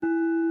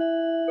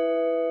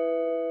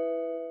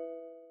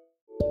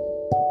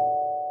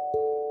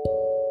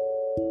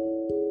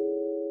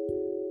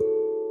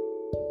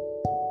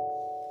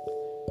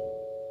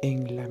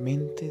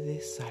mente de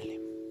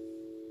Salem.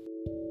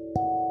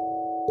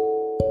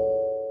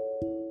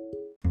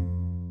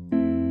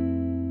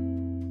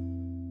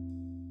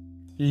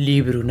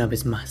 Libre una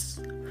vez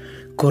más,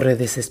 corre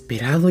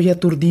desesperado y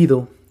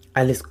aturdido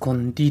al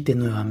escondite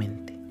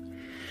nuevamente,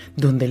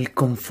 donde el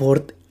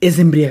confort es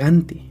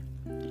embriagante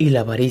y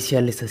la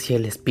avaricia le sacia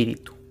el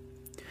espíritu.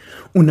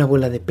 Una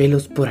bola de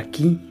pelos por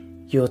aquí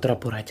y otra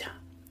por allá.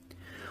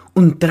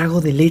 Un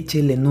trago de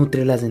leche le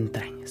nutre las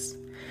entrañas.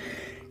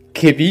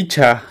 ¡Qué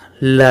dicha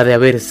la de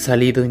haber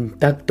salido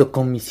intacto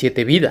con mis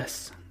 7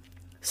 vidas!,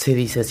 se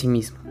dice a sí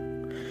mismo.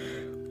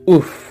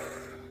 ¡Uf!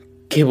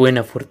 ¡Qué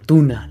buena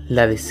fortuna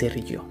la de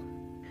ser yo!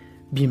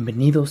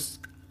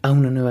 Bienvenidos a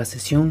una nueva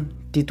sesión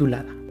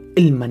titulada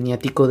El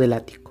maniático del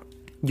ático.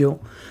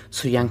 Yo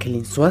soy Ángel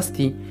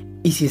Insuasti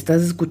y si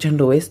estás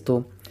escuchando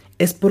esto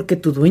es porque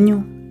tu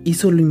dueño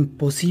hizo lo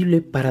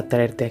imposible para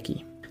traerte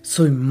aquí.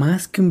 Soy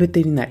más que un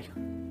veterinario,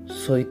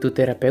 soy tu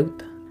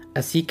terapeuta,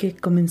 así que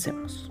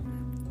comencemos.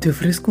 ¿Te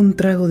ofrezco un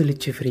trago de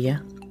leche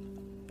fría?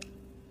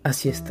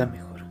 Así está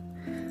mejor.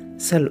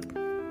 Salud.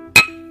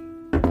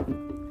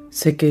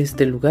 Sé que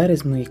este lugar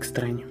es muy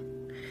extraño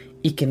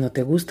y que no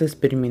te gusta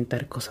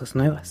experimentar cosas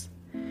nuevas.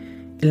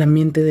 El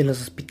ambiente de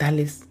los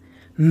hospitales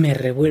me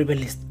revuelve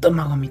el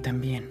estómago a mí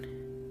también,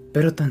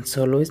 pero tan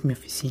solo es mi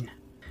oficina.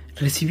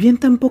 Recibí en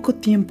tan poco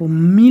tiempo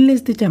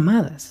miles de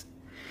llamadas.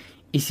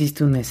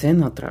 Hiciste una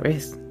escena otra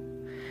vez.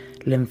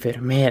 La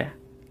enfermera,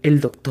 el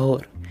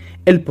doctor,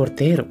 el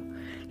portero,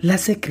 la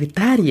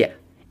secretaria,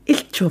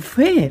 el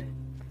chofer.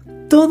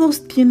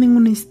 Todos tienen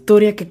una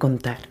historia que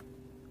contar.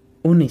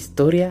 Una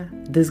historia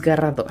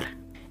desgarradora.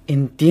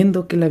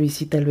 Entiendo que la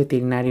visita al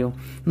veterinario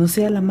no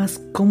sea la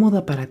más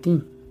cómoda para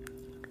ti.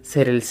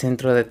 Ser el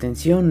centro de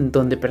atención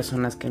donde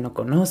personas que no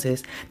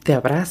conoces te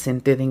abracen,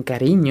 te den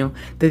cariño,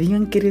 te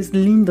digan que eres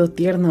lindo,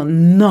 tierno.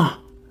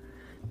 ¡No!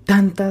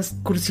 Tantas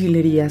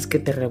cursilerías que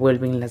te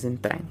revuelven las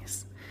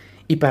entrañas.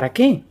 ¿Y para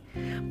qué?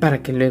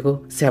 Para que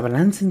luego se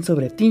abalancen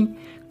sobre ti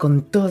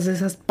con todas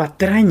esas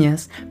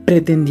patrañas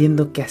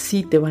pretendiendo que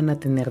así te van a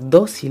tener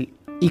dócil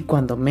y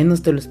cuando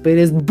menos te lo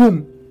esperes,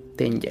 ¡boom!,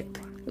 te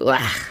inyectan. ¡Uah!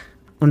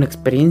 Una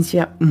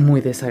experiencia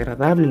muy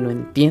desagradable, lo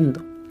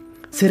entiendo.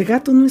 Ser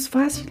gato no es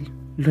fácil,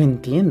 lo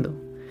entiendo.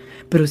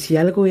 Pero si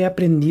algo he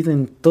aprendido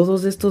en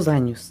todos estos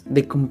años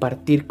de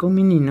compartir con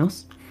mis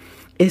niños,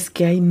 es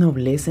que hay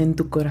nobleza en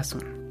tu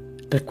corazón.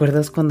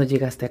 ¿Recuerdas cuando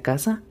llegaste a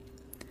casa?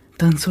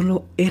 Tan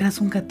solo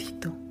eras un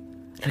gatito.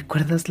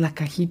 ¿Recuerdas la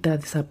cajita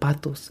de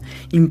zapatos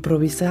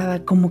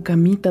improvisada como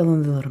camita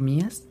donde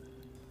dormías?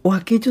 ¿O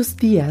aquellos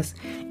días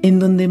en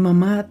donde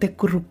mamá te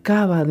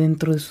acurrucaba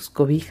dentro de sus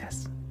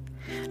cobijas?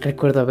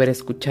 Recuerdo haber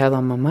escuchado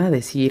a mamá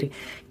decir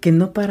que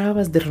no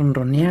parabas de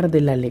ronronear de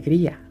la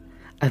alegría,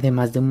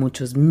 además de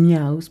muchos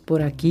miaus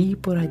por aquí y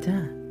por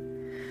allá.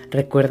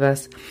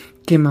 ¿Recuerdas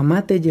que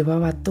mamá te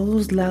llevaba a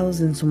todos lados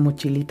en su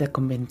mochilita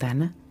con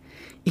ventana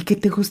y que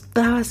te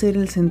gustaba ser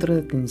el centro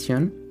de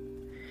atención?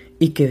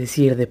 ¿Y qué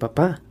decir de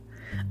papá?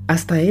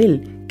 Hasta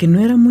él, que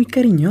no era muy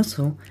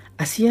cariñoso,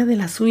 hacía de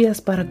las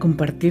suyas para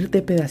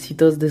compartirte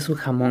pedacitos de su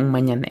jamón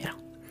mañanero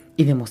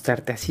y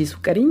demostrarte así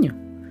su cariño.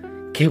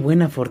 ¡Qué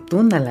buena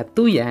fortuna la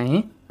tuya,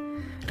 eh!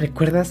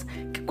 ¿Recuerdas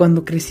que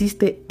cuando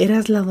creciste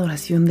eras la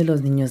adoración de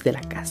los niños de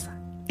la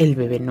casa, el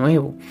bebé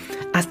nuevo?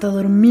 Hasta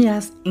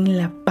dormías en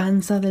la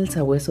panza del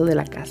sabueso de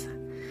la casa,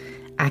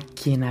 a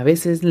quien a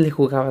veces le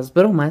jugabas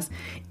bromas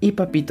y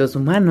papitos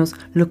humanos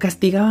lo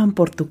castigaban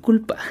por tu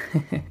culpa.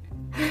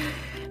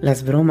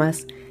 Las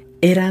bromas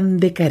eran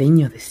de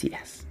cariño,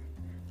 decías.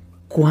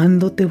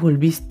 ¿Cuándo te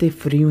volviste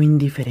frío e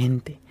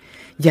indiferente?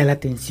 Ya la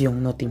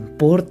atención no te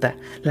importa,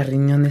 las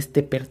riñones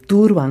te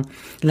perturban,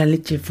 la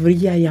leche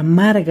fría y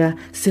amarga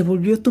se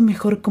volvió tu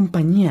mejor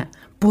compañía.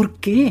 ¿Por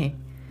qué?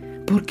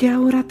 ¿Por qué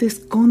ahora te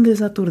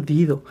escondes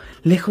aturdido,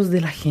 lejos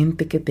de la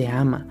gente que te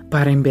ama,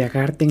 para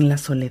embriagarte en la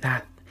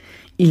soledad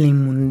y la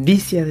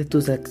inmundicia de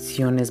tus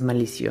acciones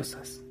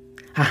maliciosas?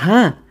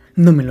 Ajá,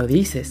 no me lo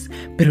dices,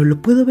 pero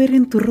lo puedo ver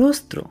en tu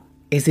rostro.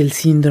 ¿Es el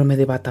síndrome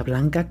de bata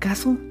blanca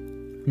acaso?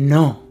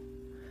 No.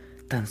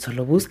 Tan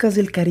solo buscas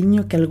el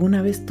cariño que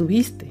alguna vez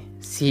tuviste.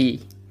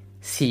 Sí,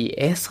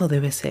 eso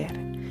debe ser.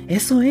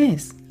 Eso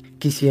es.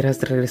 Quisieras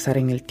regresar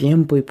en el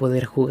tiempo y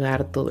poder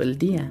jugar todo el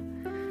día,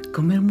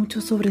 comer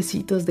muchos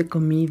sobrecitos de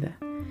comida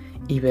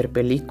y ver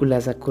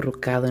películas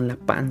acurrucado en la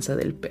panza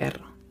del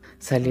perro.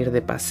 Salir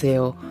de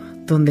paseo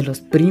donde los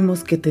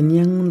primos que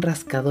tenían un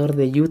rascador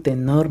de yute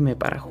enorme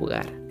para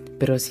jugar.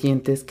 Pero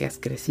sientes que has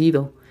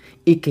crecido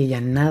y que ya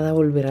nada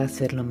volverá a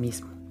ser lo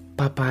mismo.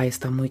 Papá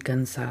está muy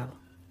cansado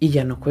y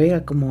ya no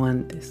juega como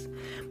antes.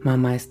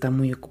 Mamá está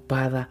muy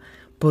ocupada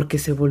porque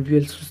se volvió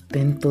el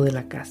sustento de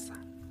la casa.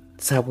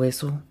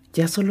 Sabueso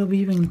ya solo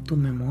vive en tu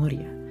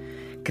memoria.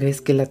 Crees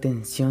que la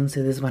tensión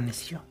se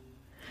desvaneció.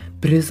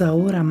 Pero es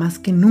ahora más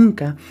que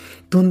nunca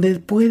donde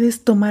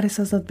puedes tomar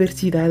esas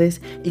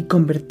adversidades y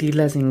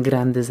convertirlas en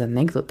grandes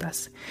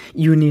anécdotas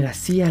y unir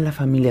así a la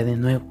familia de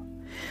nuevo.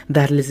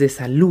 Darles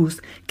esa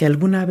luz que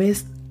alguna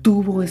vez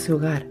tuvo ese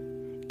hogar,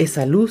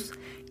 esa luz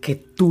que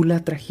tú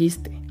la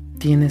trajiste.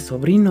 Tienes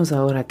sobrinos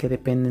ahora que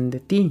dependen de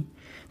ti.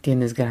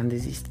 Tienes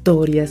grandes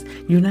historias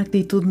y una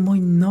actitud muy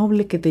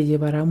noble que te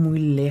llevará muy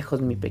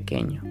lejos, mi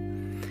pequeño.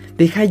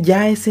 Deja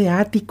ya ese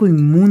ático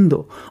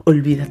inmundo,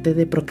 olvídate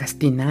de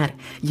procrastinar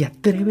y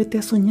atrévete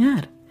a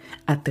soñar.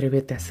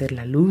 Atrévete a ser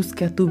la luz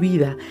que a tu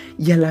vida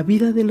y a la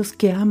vida de los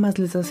que amas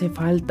les hace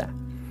falta.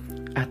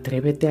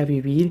 Atrévete a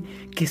vivir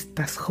que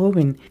estás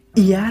joven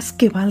y haz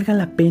que valga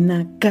la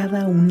pena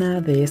cada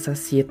una de esas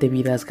 7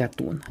 vidas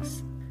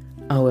gatunas.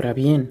 Ahora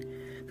bien,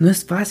 no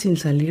es fácil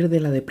salir de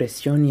la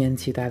depresión y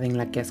ansiedad en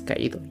la que has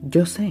caído,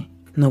 yo sé.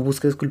 No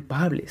busques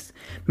culpables,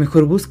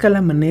 mejor busca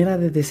la manera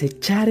de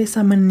desechar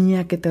esa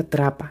manía que te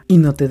atrapa y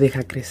no te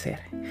deja crecer.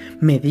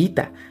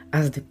 Medita,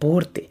 haz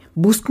deporte,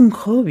 busca un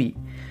hobby.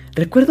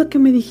 Recuerdo que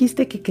me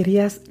dijiste que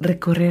querías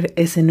recorrer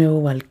ese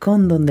nuevo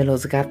balcón donde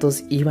los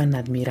gatos iban a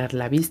admirar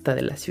la vista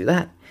de la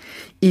ciudad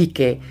y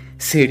que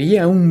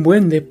sería un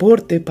buen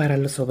deporte para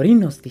los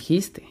sobrinos,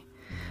 dijiste.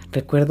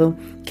 Recuerdo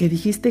que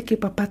dijiste que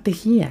papá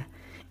tejía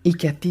y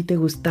que a ti te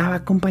gustaba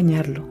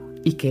acompañarlo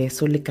y que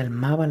eso le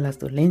calmaba las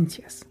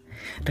dolencias.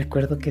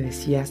 Recuerdo que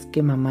decías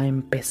que mamá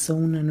empezó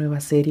una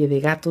nueva serie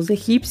de gatos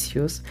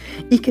egipcios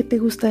y que te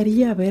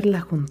gustaría verla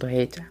junto a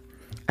ella.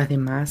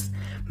 Además,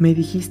 me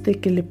dijiste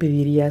que le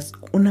pedirías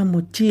una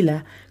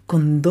mochila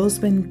con 2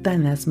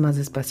 ventanas más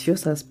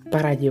espaciosas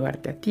para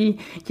llevarte a ti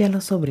y a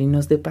los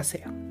sobrinos de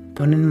paseo.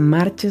 Pon en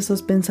marcha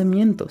esos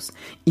pensamientos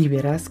y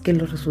verás que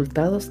los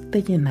resultados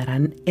te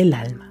llenarán el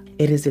alma.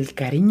 Eres el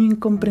cariño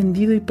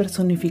incomprendido y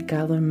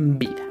personificado en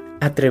vida.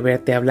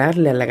 Atrévete a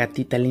hablarle a la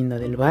gatita linda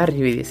del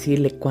barrio y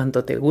decirle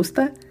cuánto te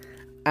gusta.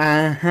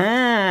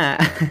 ¡Ajá!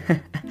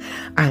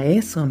 A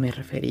eso me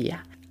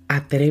refería.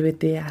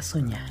 Atrévete a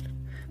soñar.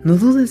 No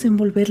dudes en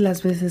volver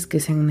las veces que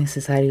sean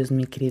necesarios,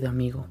 mi querido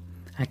amigo.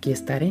 Aquí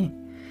estaré.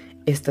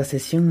 Esta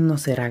sesión no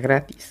será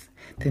gratis.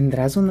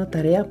 Tendrás una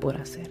tarea por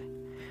hacer.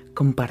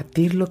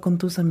 Compartirlo con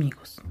tus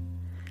amigos.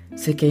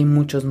 Sé que hay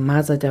muchos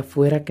más allá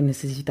afuera que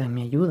necesitan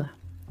mi ayuda.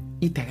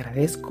 Y te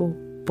agradezco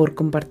por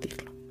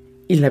compartirlo.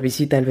 ¿Y la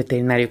visita al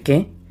veterinario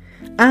qué?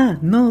 Ah,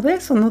 no, de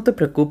eso no te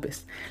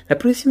preocupes. La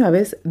próxima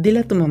vez dile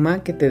a tu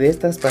mamá que te dé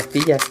estas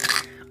pastillas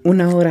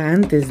 1 hora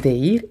antes de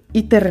ir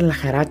y te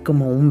relajará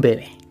como un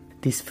bebé.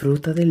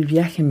 Disfruta del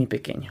viaje, mi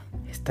pequeño.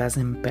 Estás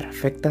en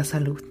perfecta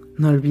salud.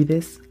 No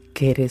olvides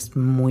que eres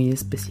muy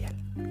especial.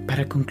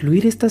 Para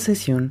concluir esta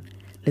sesión,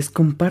 les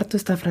comparto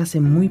esta frase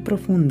muy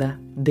profunda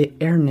de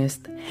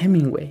Ernest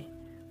Hemingway,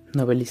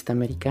 novelista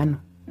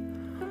americano.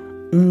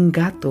 Un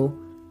gato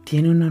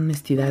tiene una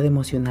honestidad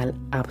emocional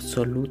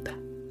absoluta.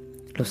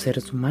 Los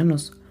seres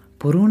humanos,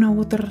 por una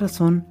u otra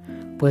razón,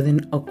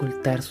 pueden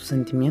ocultar sus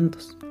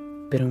sentimientos,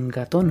 pero un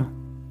gato no.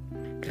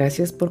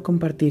 Gracias por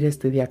compartir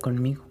este día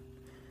conmigo.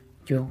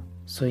 Yo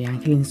soy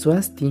Ángel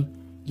Insuasti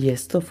y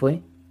esto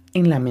fue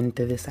En la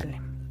mente de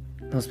Salem.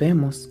 Nos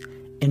vemos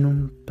en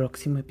un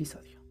próximo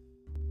episodio.